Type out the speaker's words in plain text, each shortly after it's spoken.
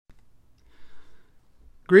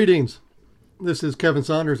Greetings. This is Kevin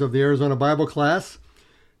Saunders of the Arizona Bible Class,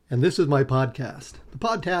 and this is my podcast. The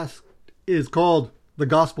podcast is called The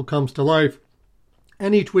Gospel Comes to Life,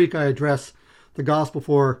 and each week I address the gospel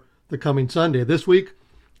for the coming Sunday. This week,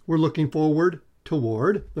 we're looking forward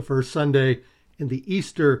toward the first Sunday in the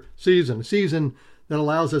Easter season, a season that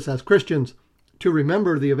allows us as Christians to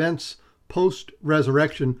remember the events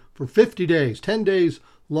post-resurrection for 50 days, 10 days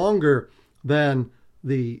longer than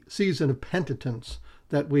the season of penitence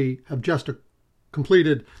that we have just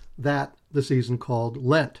completed, that the season called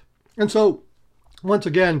Lent. And so, once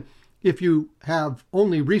again, if you have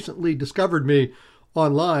only recently discovered me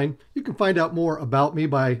online, you can find out more about me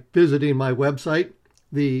by visiting my website.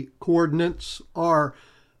 The coordinates are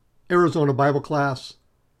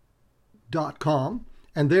ArizonaBibleClass.com,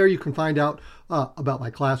 and there you can find out about my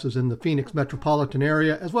classes in the Phoenix metropolitan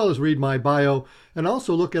area, as well as read my bio, and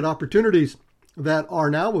also look at opportunities that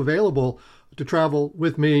are now available to travel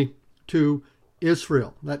with me to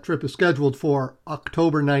Israel. That trip is scheduled for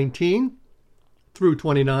October 19 through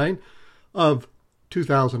 29 of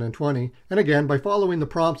 2020. And again, by following the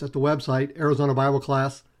prompts at the website,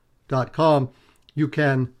 ArizonaBibleClass.com, you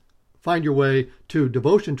can find your way to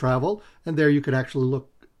devotion travel, and there you could actually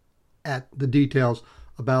look at the details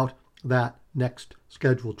about that next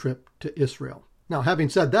scheduled trip to Israel. Now, having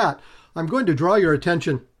said that, I'm going to draw your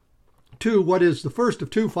attention to what is the first of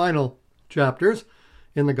two final chapters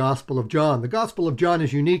in the Gospel of John. The Gospel of John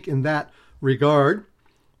is unique in that regard.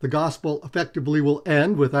 The Gospel effectively will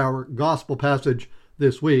end with our Gospel passage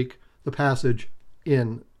this week. The passage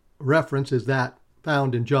in reference is that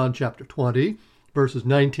found in John chapter 20, verses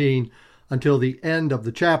 19 until the end of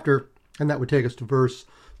the chapter, and that would take us to verse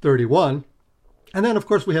 31. And then, of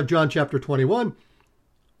course, we have John chapter 21,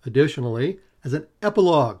 additionally, as an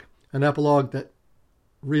epilogue that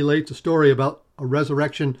relates a story about a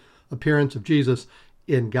resurrection appearance of Jesus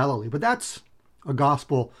in Galilee. But that's a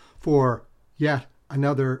gospel for yet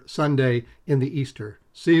another Sunday in the Easter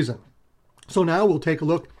season. So now we'll take a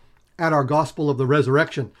look at our gospel of the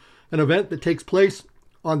resurrection, an event that takes place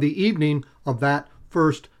on the evening of that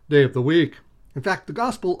first day of the week. In fact, the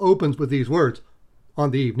gospel opens with these words: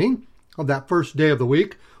 on the evening of that first day of the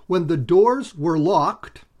week, when the doors were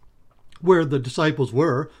locked where the disciples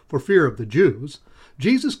were for fear of the Jews,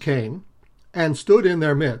 Jesus came and stood in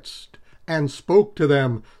their midst and spoke to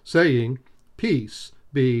them, saying, "Peace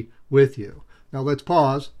be with you." Now let's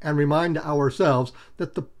pause and remind ourselves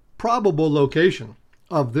that the probable location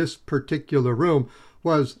of this particular room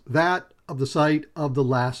was that of the site of the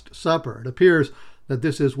Last Supper. It appears that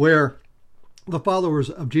this is where the followers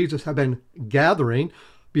of Jesus have been gathering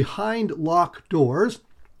behind locked doors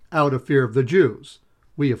out of fear of the Jews.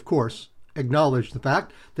 We, of course, acknowledge the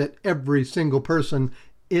fact that every single person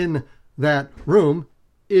in that room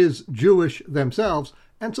is Jewish themselves,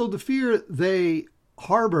 and so the fear they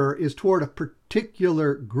harbor is toward a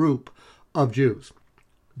particular group of Jews,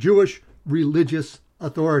 Jewish religious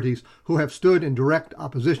authorities who have stood in direct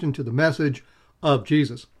opposition to the message of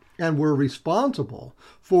Jesus and were responsible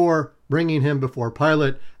for bringing him before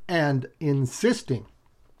Pilate and insisting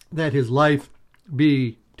that his life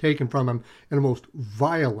be taken from him in a most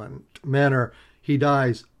violent manner. He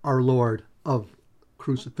dies our Lord of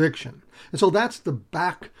crucifixion. And so that's the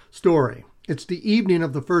back story. It's the evening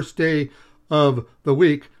of the first day of the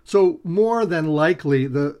week. So more than likely,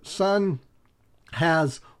 the sun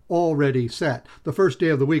has already set. The first day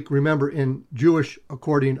of the week, remember, in Jewish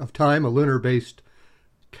according of time, a lunar-based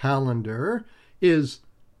calendar, is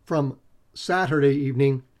from Saturday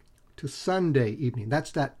evening to Sunday evening.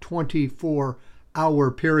 That's that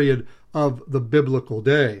 24-hour period of the biblical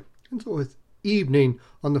day. And so it's evening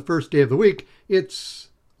on the first day of the week. It's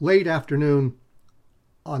late afternoon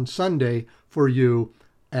on Sunday for you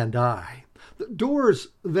and I. The doors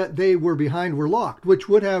that they were behind were locked, which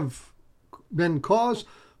would have been cause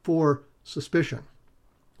for suspicion.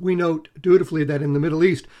 We note dutifully that in the Middle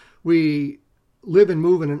East, we live and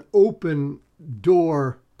move in an open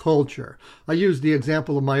door culture. I use the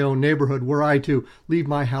example of my own neighborhood, were I to leave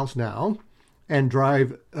my house now and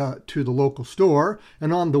drive to the local store,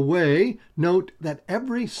 and on the way, note that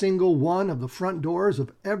every single one of the front doors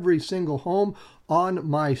of every single home on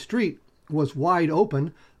my street was wide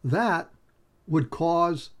open. That would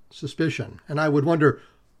cause suspicion, and I would wonder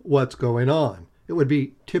what's going on. It would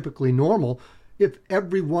be typically normal if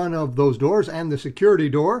every one of those doors and the security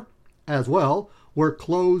door as well were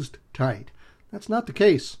closed tight. That's not the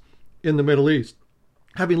case in the Middle East.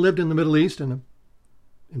 Having lived in the Middle East, and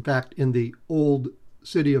in fact in the old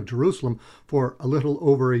city of Jerusalem for a little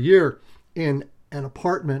over a year, in an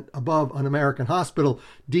apartment above an American hospital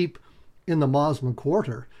deep in the Muslim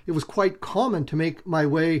quarter, it was quite common to make my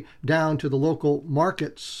way down to the local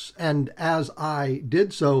markets, and as I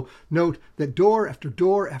did so, note that door after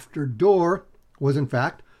door after door was in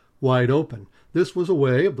fact wide open. This was a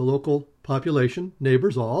way of the local population,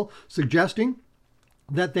 neighbors all, suggesting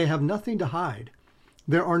that they have nothing to hide.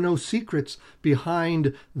 There are no secrets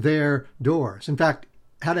behind their doors. In fact,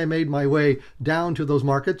 had I made my way down to those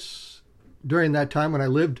markets during that time when I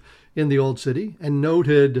lived in the old city and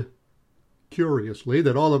noted curiously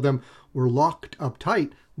that all of them were locked up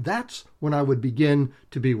tight, that's when I would begin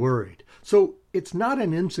to be worried. So it's not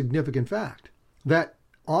an insignificant fact that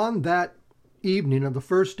on that evening of the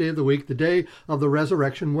first day of the week, the day of the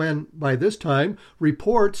resurrection, when by this time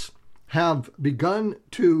reports have begun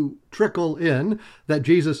to trickle in that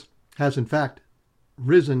Jesus has in fact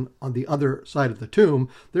risen on the other side of the tomb,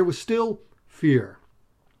 there was still fear.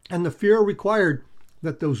 And the fear required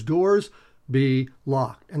that those doors be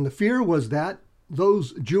locked. And the fear was that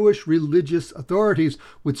those Jewish religious authorities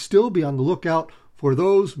would still be on the lookout for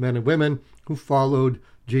those men and women who followed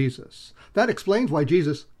Jesus. That explains why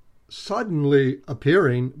Jesus, suddenly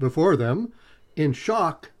appearing before them, in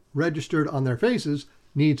shock registered on their faces,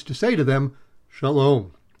 needs to say to them,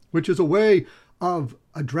 Shalom, which is a way of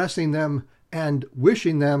addressing them and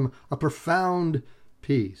wishing them a profound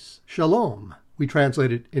peace. Shalom, we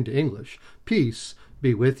translate it into English, peace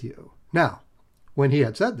be with you. Now, when he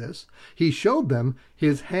had said this, he showed them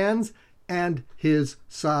his hands and his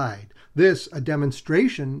side. This a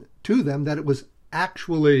demonstration to them that it was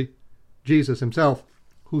actually Jesus himself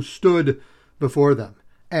who stood before them.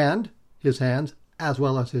 And his hands, as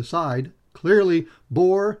well as his side, clearly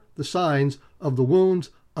bore the signs of the wounds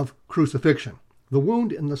of crucifixion. The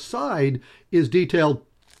wound in the side is detailed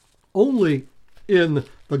only in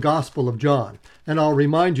the Gospel of John. And I'll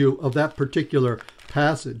remind you of that particular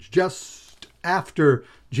passage. Just after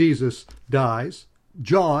Jesus dies,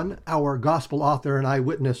 John, our Gospel author and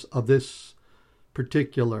eyewitness of this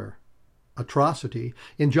particular atrocity,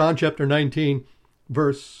 in John chapter 19,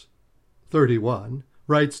 verse 31,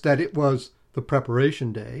 writes that it was the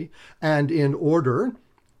preparation day, and in order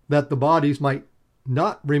that the bodies might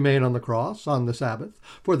not remain on the cross on the Sabbath,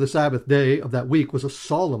 for the Sabbath day of that week was a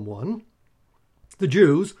solemn one, the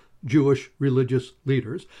Jews, Jewish religious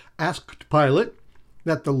leaders, asked Pilate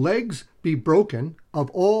that the legs be broken of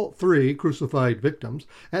all three crucified victims,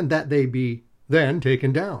 and that they be then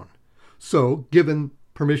taken down. So, given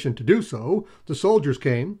permission to do so, the soldiers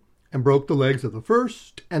came and broke the legs of the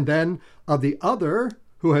first, and then of the other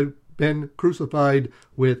who had been crucified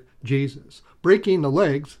with Jesus. Breaking the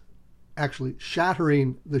legs, actually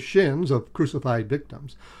shattering the shins of crucified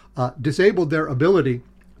victims, disabled their ability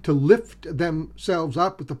to lift themselves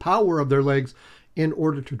up with the power of their legs in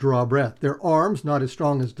order to draw breath. Their arms, not as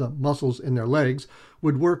strong as the muscles in their legs,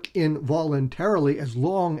 would work involuntarily as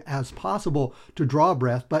long as possible to draw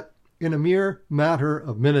breath, but in a mere matter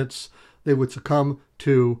of minutes, they would succumb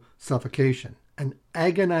to suffocation. An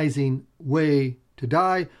agonizing way to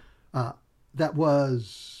die that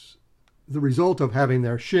was the result of having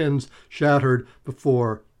their shins shattered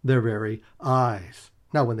before their very eyes.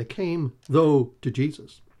 Now, when they came, though, to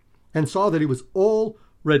Jesus and saw that he was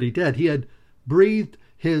already dead, he had breathed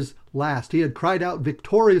his last. He had cried out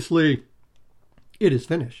victoriously, "It is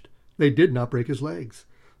finished." They did not break his legs,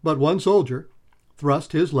 but one soldier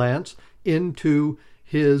thrust his lance into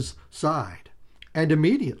his side, and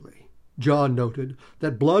immediately John noted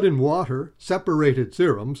that blood and water, separated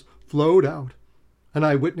serums, flowed out. An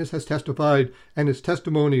eyewitness has testified, and his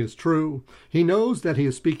testimony is true. He knows that he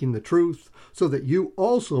is speaking the truth, so that you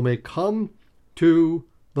also may come to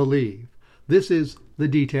believe. This is the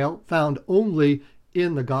detail found only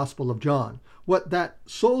in the Gospel of John. What that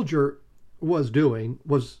soldier was doing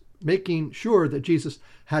was making sure that Jesus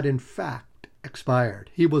had in fact expired.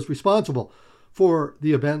 He was responsible for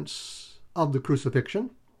the events of the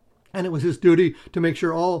crucifixion, and it was his duty to make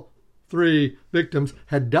sure all three victims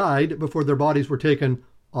had died before their bodies were taken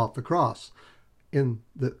off the cross. In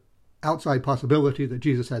the outside possibility that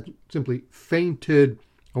Jesus had simply fainted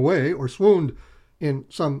away or swooned in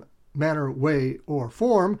some manner, way, or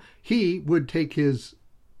form, he would take his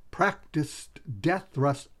practiced death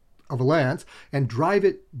thrust of a lance and drive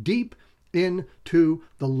it deep into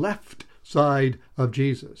the left side of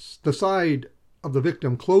Jesus, the side of the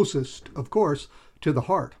victim closest, of course, to the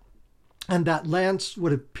heart. And that lance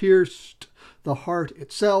would have pierced the heart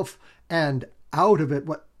itself, and out of it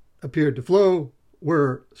what appeared to flow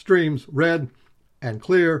were streams, red and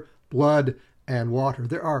clear, blood and water.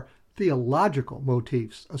 There are theological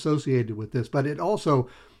motifs associated with this, but it also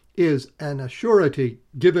is an assurity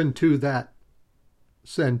given to that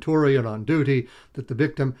centurion on duty that the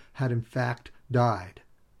victim had in fact died.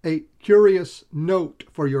 A curious note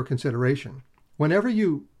for your consideration. Whenever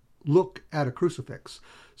you look at a crucifix,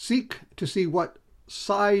 seek to see what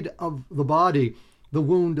side of the body the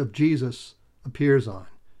wound of Jesus appears on.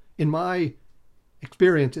 In my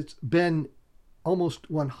experience, it's been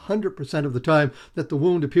almost 100% of the time that the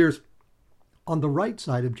wound appears on the right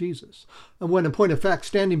side of Jesus. And when, in point of fact,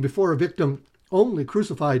 standing before a victim only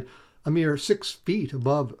crucified a mere 6 feet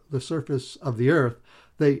above the surface of the earth,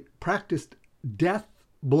 the practiced death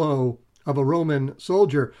blow of a Roman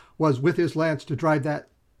soldier was with his lance to drive that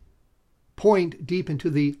point deep into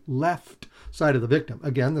the left side of the victim,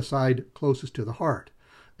 again, the side closest to the heart.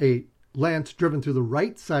 A lance driven through the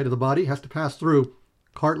right side of the body has to pass through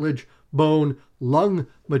cartilage, bone, lung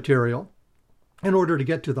material in order to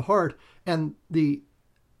get to the heart, and the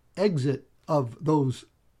exit of those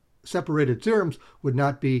separated serums would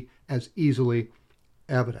not be as easily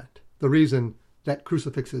evident. The reason that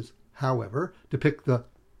crucifixes, however, depict the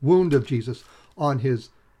wound of Jesus on his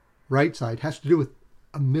right side has to do with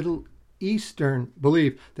a Middle Eastern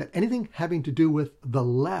belief that anything having to do with the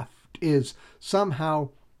left is somehow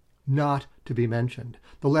not to be mentioned.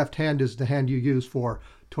 The left hand is the hand you use for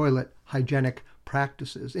toilet hygienic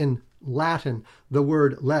practices. In Latin, the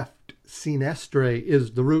word left, sinestre,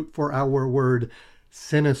 is the root for our word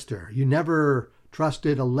sinister. You never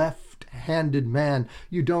trusted a left-handed man.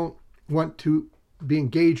 You don't want to be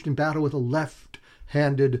engaged in battle with a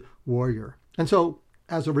left-handed warrior. And so,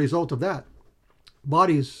 as a result of that,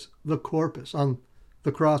 bodies, the corpus on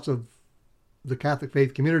the cross of the Catholic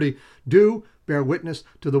faith community, do bear witness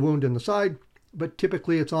to the wound in the side, but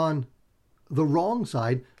typically it's on the wrong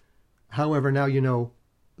side. However, now you know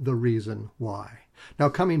the reason why. Now,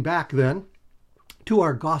 coming back then to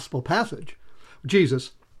our gospel passage,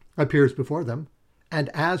 Jesus appears before them, and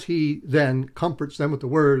as he then comforts them with the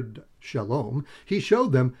word shalom, he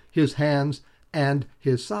showed them his hands and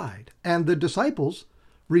his side. And the disciples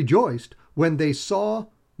rejoiced when they saw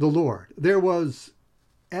the Lord. There was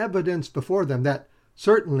evidence before them that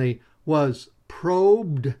certainly was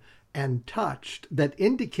probed and touched that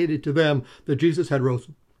indicated to them that Jesus had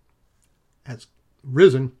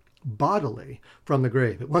risen bodily from the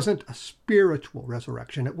grave. It wasn't a spiritual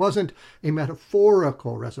resurrection. It wasn't a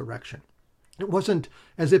metaphorical resurrection. It wasn't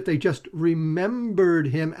as if they just remembered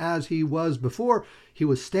him as he was before. He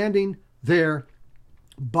was standing there,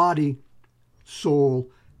 body,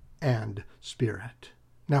 soul, and spirit.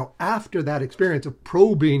 Now, after that experience of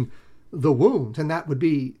probing the wounds, and that would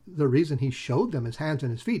be the reason he showed them his hands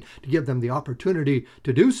and his feet, to give them the opportunity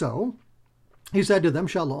to do so, he said to them,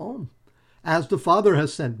 Shalom. As the Father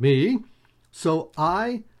has sent me, so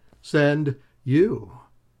I send you.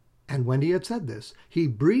 And when he had said this, he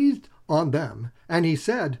breathed on them, and he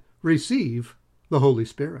said, Receive the Holy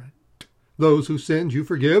Spirit. Those whose sins you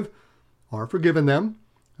forgive are forgiven them,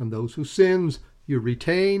 and those whose sins you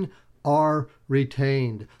retain are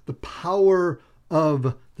retained. The power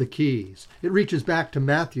of the keys. It reaches back to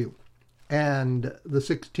Matthew and the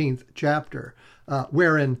 16th chapter,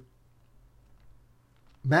 wherein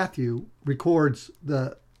Matthew records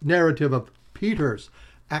the narrative of Peter's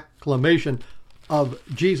acclamation of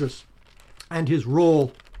Jesus and his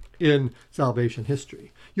role in salvation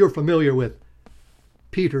history. You're familiar with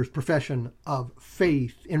Peter's profession of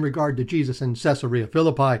faith in regard to Jesus in Caesarea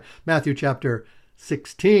Philippi, Matthew chapter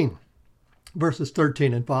 16, verses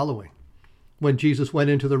 13 and following. When Jesus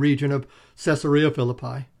went into the region of Caesarea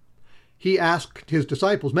Philippi, he asked his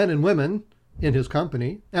disciples, men and women in his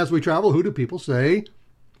company, as we travel, who do people say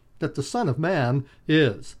that the Son of Man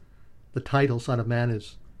is? The title Son of Man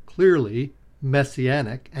is clearly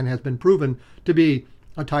messianic and has been proven to be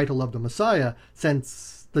a title of the Messiah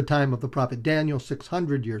since the time of the prophet Daniel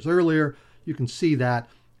 600 years earlier. You can see that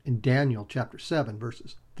in Daniel chapter 7,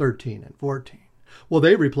 verses 13 and 14. Well,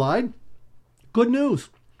 they replied, good news.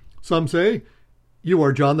 Some say, you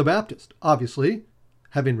are John the Baptist, obviously,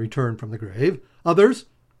 having returned from the grave. Others,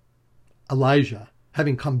 Elijah,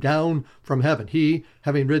 having come down from heaven. He,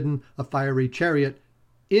 having ridden a fiery chariot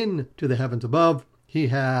into the heavens above, he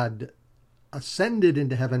had ascended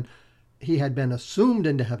into heaven. He had been assumed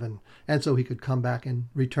into heaven, and so he could come back and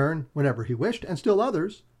return whenever he wished. And still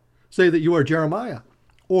others say that you are Jeremiah,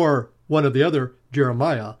 or one of the other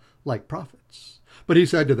Jeremiah-like prophets. But he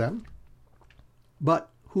said to them, but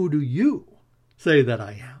who do you say that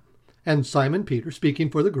I am? And Simon Peter, speaking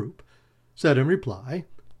for the group, said in reply,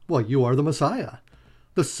 well, you are the Messiah,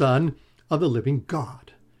 the Son of the living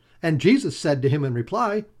God. And Jesus said to him in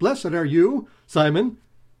reply, blessed are you, Simon,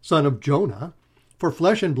 son of Jonah, for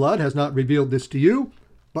flesh and blood has not revealed this to you,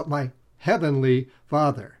 but my heavenly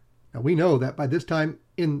Father. Now we know that by this time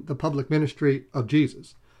in the public ministry of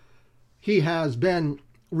Jesus, he has been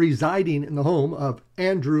residing in the home of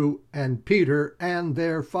Andrew and Peter and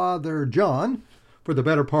their father John for the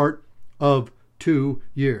better part of 2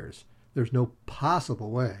 years. There's no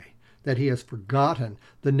possible way that he has forgotten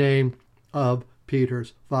the name of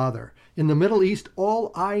Peter's father. In the Middle East,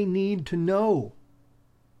 all I need to know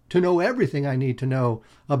everything I need to know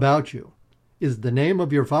about you, is the name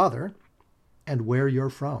of your father and where you're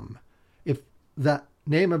from. If the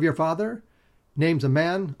name of your father names a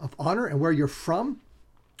man of honor and where you're from,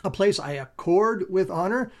 a place I accord with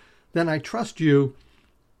honor, then I trust you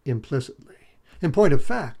implicitly. In point of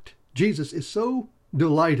fact, Jesus is so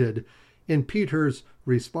delighted in Peter's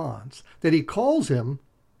response that he calls him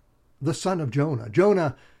the son of Jonah.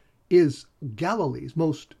 Jonah is Galilee's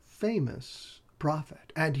most famous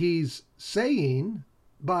prophet, and he's saying,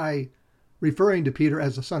 by referring to Peter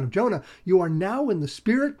as the son of Jonah, you are now in the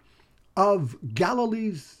spirit of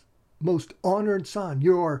Galilee's most honored son.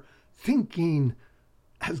 You're thinking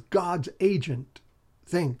as God's agent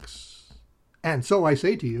thinks. And so I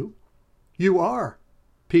say to you, you are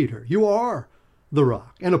Peter. You are the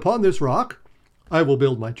rock. And upon this rock I will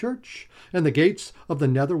build my church, and the gates of the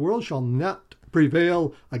netherworld shall not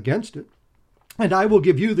prevail against it. And I will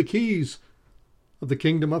give you the keys of the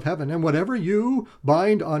kingdom of heaven. And whatever you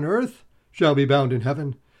bind on earth shall be bound in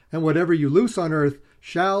heaven, and whatever you loose on earth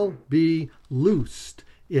shall be loosed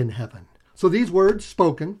in heaven. So these words,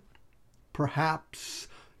 spoken perhaps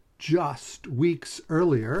just weeks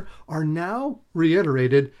earlier, are now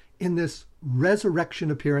reiterated in this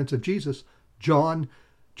resurrection appearance of Jesus, John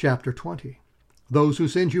chapter 20. Those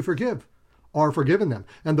whose sins you forgive are forgiven them,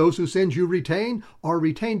 and those whose sins you retain are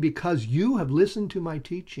retained, because you have listened to my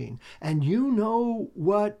teaching, and you know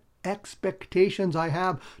what expectations I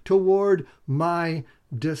have toward my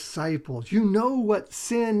disciples. You know what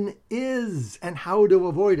sin is and how to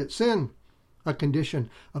avoid it. Sin, a condition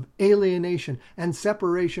of alienation and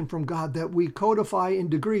separation from God that we codify in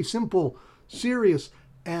degree, simple, serious,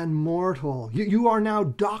 and mortal. You are now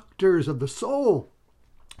doctors of the soul,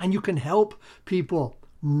 and you can help people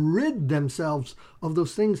rid themselves of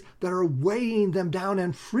those things that are weighing them down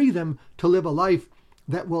and free them to live a life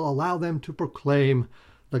that will allow them to proclaim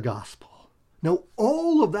the gospel. Now,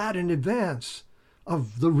 all of that in advance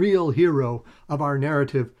of the real hero of our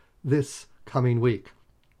narrative this coming week,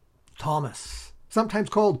 Thomas, sometimes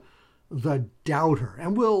called the Doubter,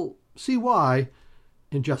 and we'll see why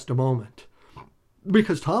in just a moment.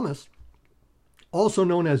 Because Thomas, also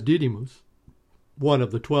known as Didymus, one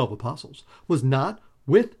of the 12 apostles, was not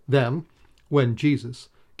with them when Jesus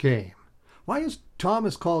came. Why is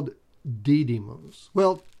Thomas called Didymus?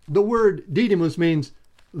 Well, the word Didymus means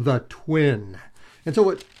the twin. And so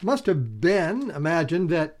it must have been imagined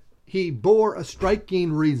that he bore a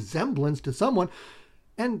striking resemblance to someone,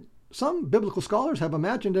 and some biblical scholars have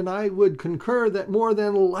imagined, and I would concur, that more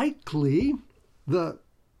than likely the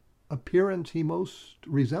appearance he most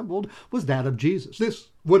resembled was that of Jesus. This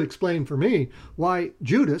would explain for me why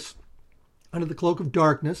Judas, under the cloak of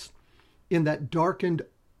darkness, in that darkened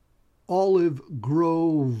olive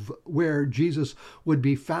grove where Jesus would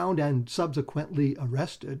be found and subsequently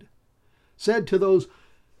arrested, said to those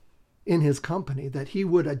in his company that he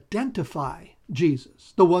would identify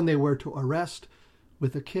Jesus, the one they were to arrest,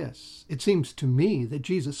 with a kiss. It seems to me that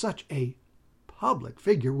Jesus, such a public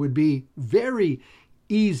figure, would be very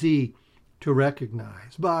easy to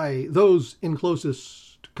recognize by those in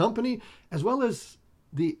closest company as well as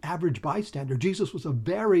the average bystander. Jesus was a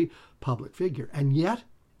very public figure, and yet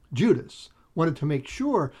Judas wanted to make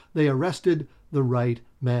sure they arrested the right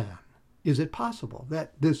man. Is it possible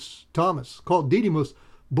that this Thomas, called Didymus,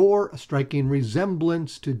 bore a striking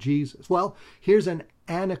resemblance to Jesus? Well, here's an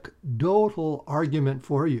anecdotal argument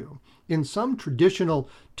for you. In some traditional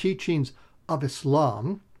teachings of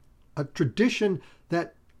Islam, a tradition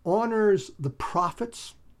that honors the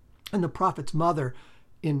prophets and the prophet's mother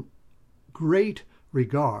in great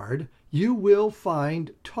regard, you will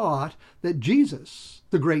find taught that Jesus,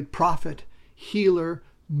 the great prophet, healer,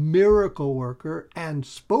 miracle worker, and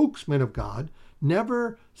spokesman of God,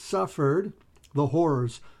 never suffered the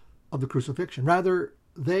horrors of the crucifixion. Rather,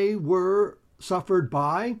 they were suffered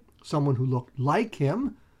by someone who looked like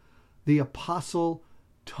him, the Apostle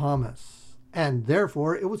Thomas. And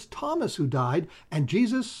therefore, it was Thomas who died, and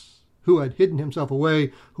Jesus, who had hidden himself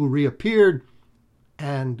away, who reappeared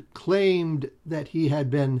and claimed that he had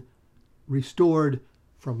been restored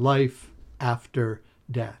from life after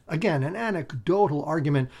death. Again, an anecdotal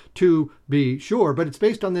argument to be sure, but it's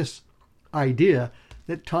based on this idea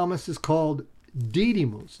that Thomas is called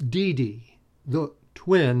Didymus, Didi, the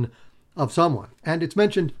twin of someone. And it's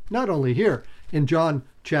mentioned not only here in John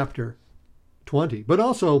chapter 20, but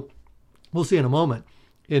also, we'll see in a moment,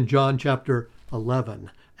 in John chapter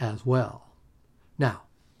 11 as well. Now,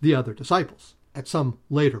 the other disciples, at some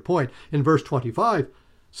later point, in verse 25,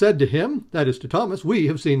 said to him, that is to Thomas, "We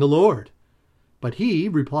have seen the Lord." But he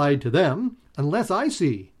replied to them, "Unless I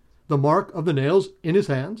see the mark of the nails in his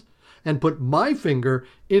hands, and put my finger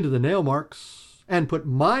into the nail marks, and put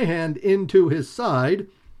my hand into his side,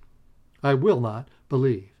 I will not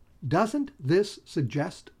believe." Doesn't this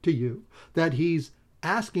suggest to you that he's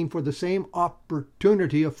asking for the same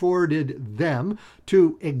opportunity afforded them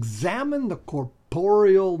to examine the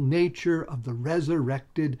corporeal nature of the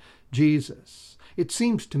resurrected Jesus? It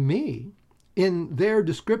seems to me, in their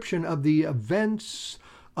description of the events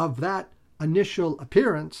of that initial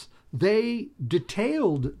appearance, they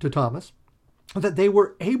detailed to Thomas that they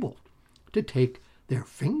were able to take their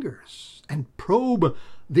fingers and probe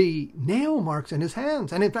the nail marks in his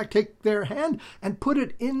hands, and in fact take their hand and put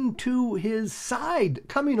it into his side,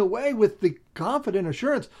 coming away with the confident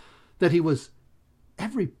assurance that he was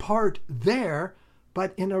every part there,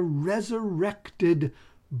 but in a resurrected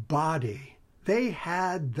body. They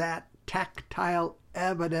had that tactile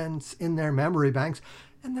evidence in their memory banks,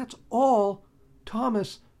 and that's all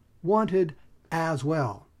Thomas wanted as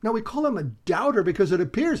well. Now, we call him a doubter because it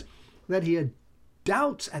appears that he had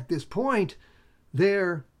doubts at this point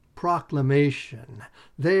their proclamation,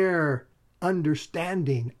 their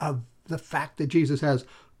understanding of the fact that Jesus has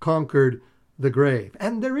conquered the grave.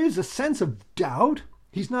 And there is a sense of doubt.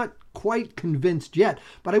 He's not quite convinced yet,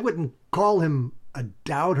 but I wouldn't call him a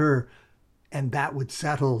doubter and that would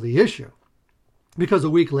settle the issue. Because a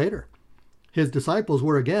week later, his disciples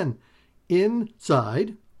were again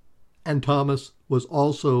inside, and Thomas was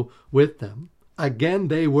also with them. Again,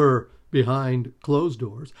 they were behind closed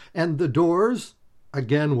doors, and the doors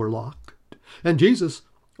again were locked. And Jesus,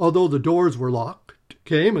 although the doors were locked,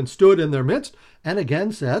 came and stood in their midst, and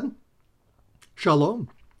again said, "Shalom,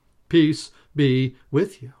 peace be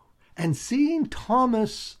with you." And seeing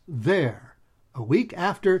Thomas there, a week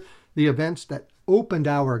after the events that opened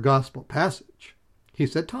our gospel passage, he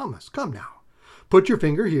said, "Thomas, come now, put your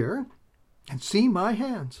finger here and see my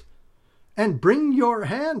hands, and bring your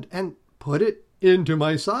hand and put it into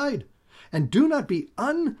my side, and do not be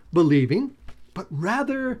unbelieving, but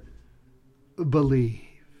rather believe."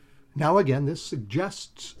 Now again, this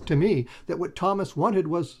suggests to me that what Thomas wanted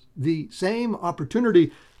was the same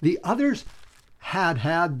opportunity the others had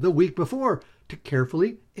had the week before to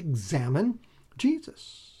carefully examine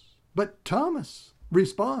Jesus. But Thomas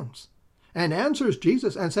responds and answers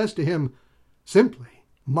Jesus and says to him simply,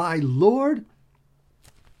 "My Lord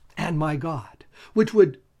and my God," which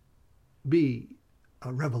would be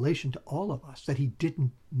a revelation to all of us that he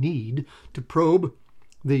didn't need to probe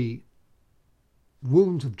the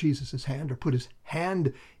wounds of Jesus' hand or put his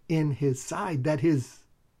hand in his side, that his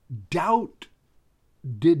doubt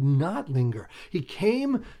did not linger. He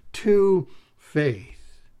came to faith.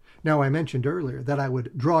 Now, I mentioned earlier that I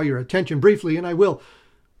would draw your attention briefly, and I will,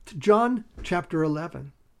 to John chapter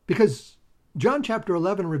 11, because John chapter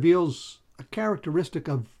 11 reveals a characteristic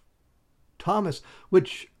of Thomas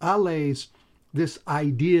which allays this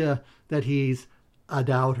idea that he's a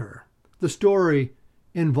doubter. The story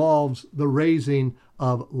involves the raising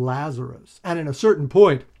of Lazarus. And in a certain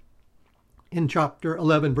point, in chapter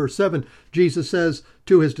 11, verse 7, Jesus says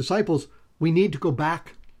to his disciples, we need to go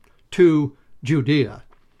back to Judea.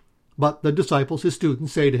 But the disciples, his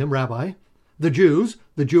students, say to him, "Rabbi, the Jews,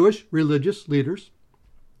 the Jewish religious leaders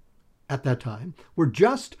at that time, were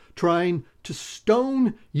just trying to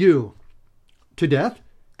stone you to death,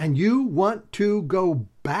 and you want to go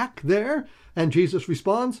back there?" And Jesus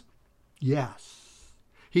responds, "Yes."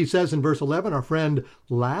 He says in verse 11, "Our friend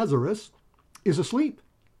Lazarus is asleep,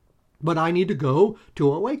 but I need to go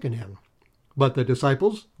to awaken him." But the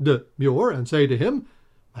disciples demur and say to him,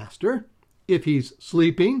 "Master, if he's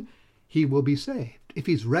sleeping, he will be saved. If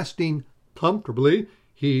he's resting comfortably,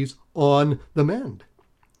 he's on the mend."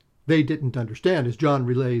 They didn't understand, as John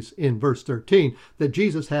relays in verse 13, that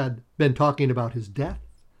Jesus had been talking about his death,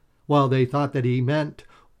 while they thought that he meant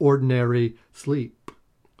ordinary sleep.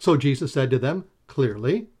 So Jesus said to them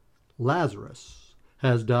clearly, "Lazarus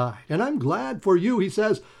has died. And I'm glad for you," he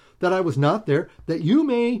says, "that I was not there, that you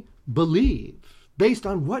may believe based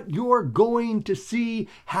on what you're going to see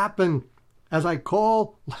happen as I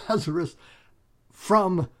call Lazarus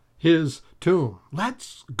from his tomb.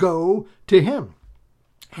 Let's go to him."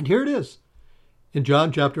 And here it is in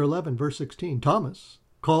John chapter 11, verse 16. Thomas,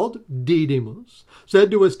 called Didymus,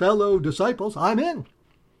 said to his fellow disciples, "I'm in.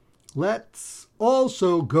 Let's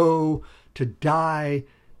also go to die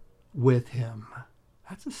with him.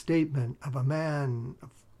 That's a statement of a man of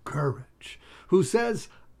courage who says,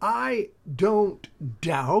 I don't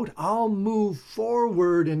doubt, I'll move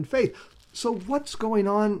forward in faith. So what's going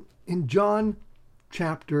on in John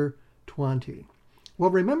chapter 20? Well,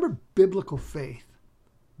 remember, biblical faith,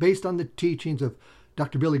 based on the teachings of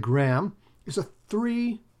Dr. Billy Graham, is a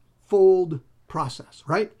threefold process,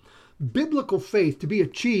 right? Biblical faith, to be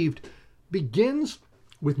achieved, begins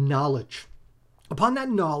with knowledge. Upon that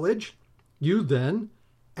knowledge, you then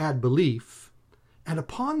add belief. And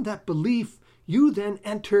upon that belief, you then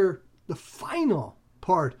enter the final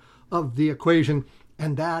part of the equation,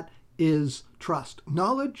 and that is trust.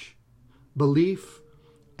 Knowledge, belief,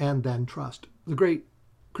 and then trust. The great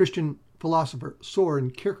Christian philosopher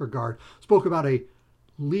Søren Kierkegaard spoke about a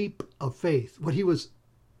leap of faith. What he was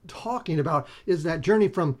talking about is that journey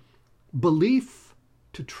from belief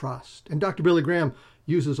to trust. And Dr. Billy Graham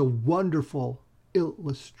uses a wonderful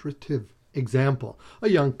illustrative example. A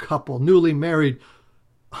young couple, newly married,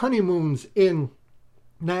 honeymoons in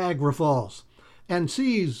Niagara Falls, and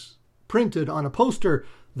sees printed on a poster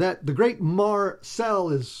that the great Marcel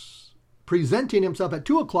is presenting himself at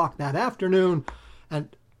 2 o'clock that afternoon,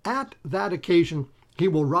 and at that occasion he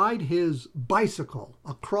will ride his bicycle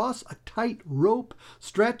across a tight rope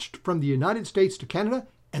stretched from the United States to Canada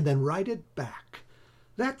and then ride it back.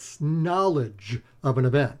 That's knowledge of an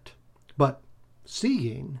event. But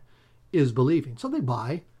seeing is believing. So they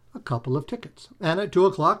buy a couple of tickets. And at 2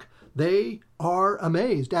 o'clock, they are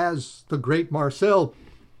amazed as the great Marcel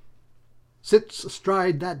sits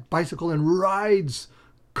astride that bicycle and rides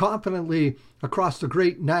confidently across the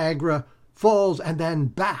great Niagara Falls and then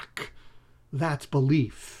back. That's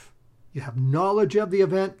belief. You have knowledge of the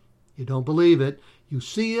event. You don't believe it. You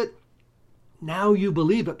see it. Now you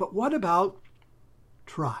believe it. But what about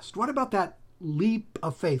trust? What about that leap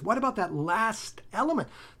of faith? What about that last element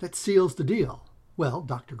that seals the deal? Well,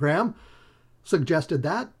 Dr. Graham suggested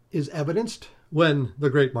that is evidenced when the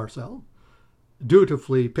great Marcel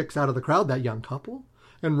dutifully picks out of the crowd that young couple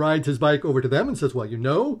and rides his bike over to them and says, well, you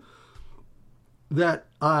know that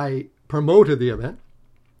I promoted the event.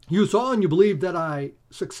 You saw and you believed that I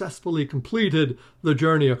successfully completed the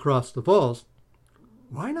journey across the falls.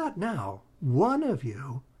 Why not now, one of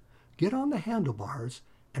you, get on the handlebars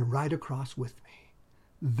and ride across with me?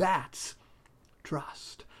 That's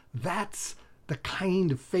trust. That's the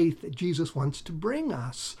kind of faith that Jesus wants to bring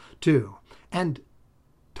us to. And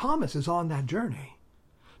Thomas is on that journey.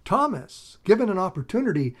 Thomas, given an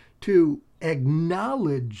opportunity to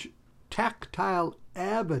acknowledge tactile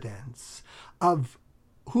evidence of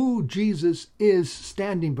who Jesus is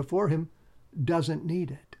standing before him, doesn't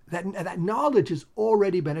need it. That knowledge has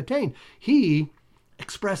already been attained. He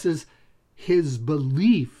expresses his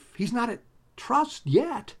belief. He's not at trust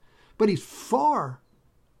yet, but he's far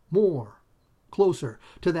more closer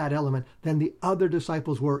to that element than the other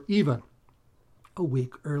disciples were even a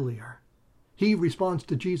week earlier. He responds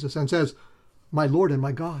to Jesus and says, my Lord and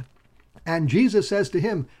my God. And Jesus says to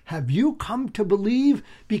him, have you come to believe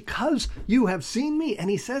because you have seen me? And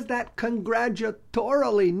he says that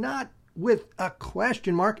congratulatorily, not with a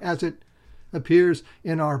question mark as it appears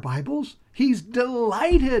in our Bibles. He's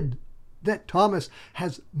delighted that Thomas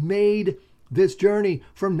has made this journey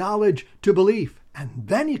from knowledge to belief. And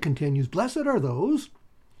then he continues, blessed are those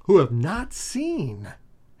who have not seen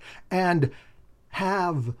and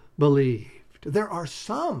have believed. There are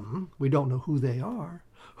some, we don't know who they are,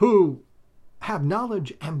 who have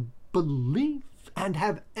knowledge and belief and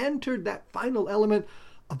have entered that final element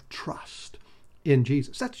of trust in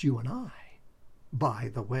Jesus. That's you and I,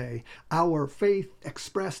 by the way. Our faith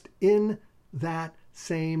expressed in that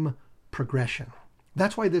same progression.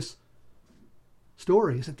 That's why this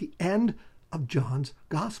story is at the end of John's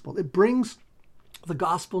gospel. It brings the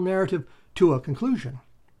gospel narrative to a conclusion,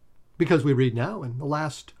 because we read now in the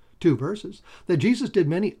last 2 verses that Jesus did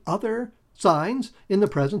many other signs in the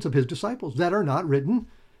presence of his disciples that are not written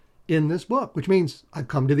in this book, which means I've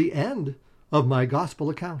come to the end of my gospel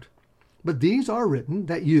account. But these are written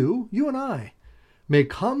that you and I, may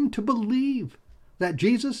come to believe that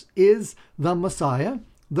Jesus is the Messiah,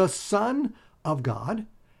 the Son of God,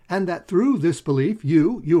 and that through this belief,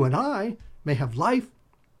 you and I, may have life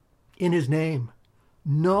in his name.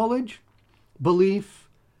 Knowledge, belief,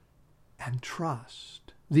 and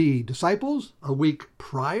trust. The disciples, a week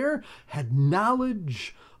prior, had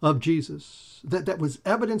knowledge of Jesus that was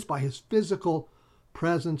evidenced by his physical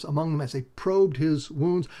presence among them as they probed his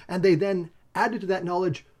wounds. And they then added to that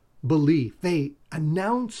knowledge belief. They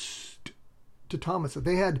announced to Thomas that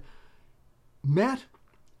they had met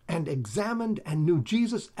and examined and knew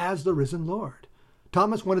Jesus as the risen Lord.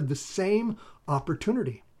 Thomas wanted the same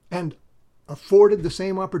opportunity. and afforded the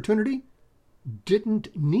same opportunity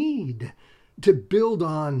didn't need to build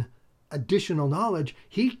on additional knowledge.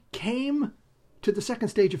 He came to the second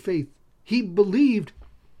stage of faith. He believed,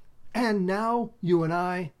 and now you and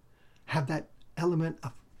I have that element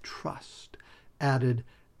of trust added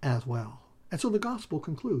as well. And so the gospel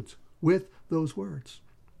concludes with those words.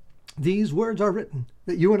 These words are written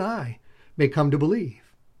that you and I may come to believe.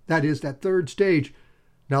 That is that third stage,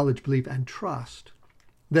 knowledge, belief, and trust,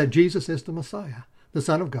 that Jesus is the Messiah, the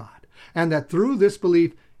Son of God, and that through this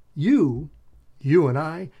belief, you and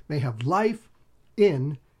I may have life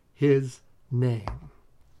in his name,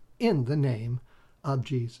 in the name of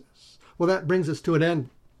Jesus. Well, that brings us to an end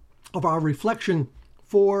of our reflection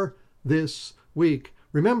for this week.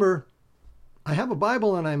 Remember, I have a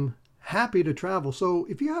Bible and I'm happy to travel. So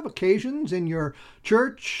if you have occasions in your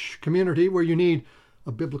church community where you need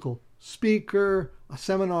a biblical speaker, a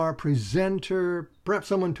seminar presenter, perhaps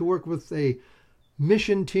someone to work with a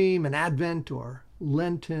mission team, an Advent or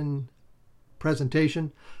Lenten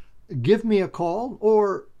presentation, give me a call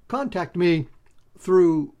or contact me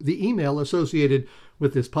through the email associated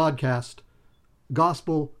with this podcast,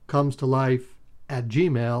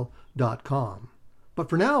 gospelcomestolife@gmail.com. But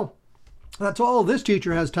for now, that's all this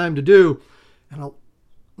teacher has time to do, and I'll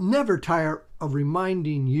never tire of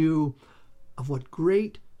reminding you of what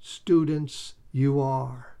great students you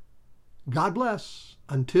are. God bless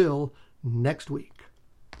until next week.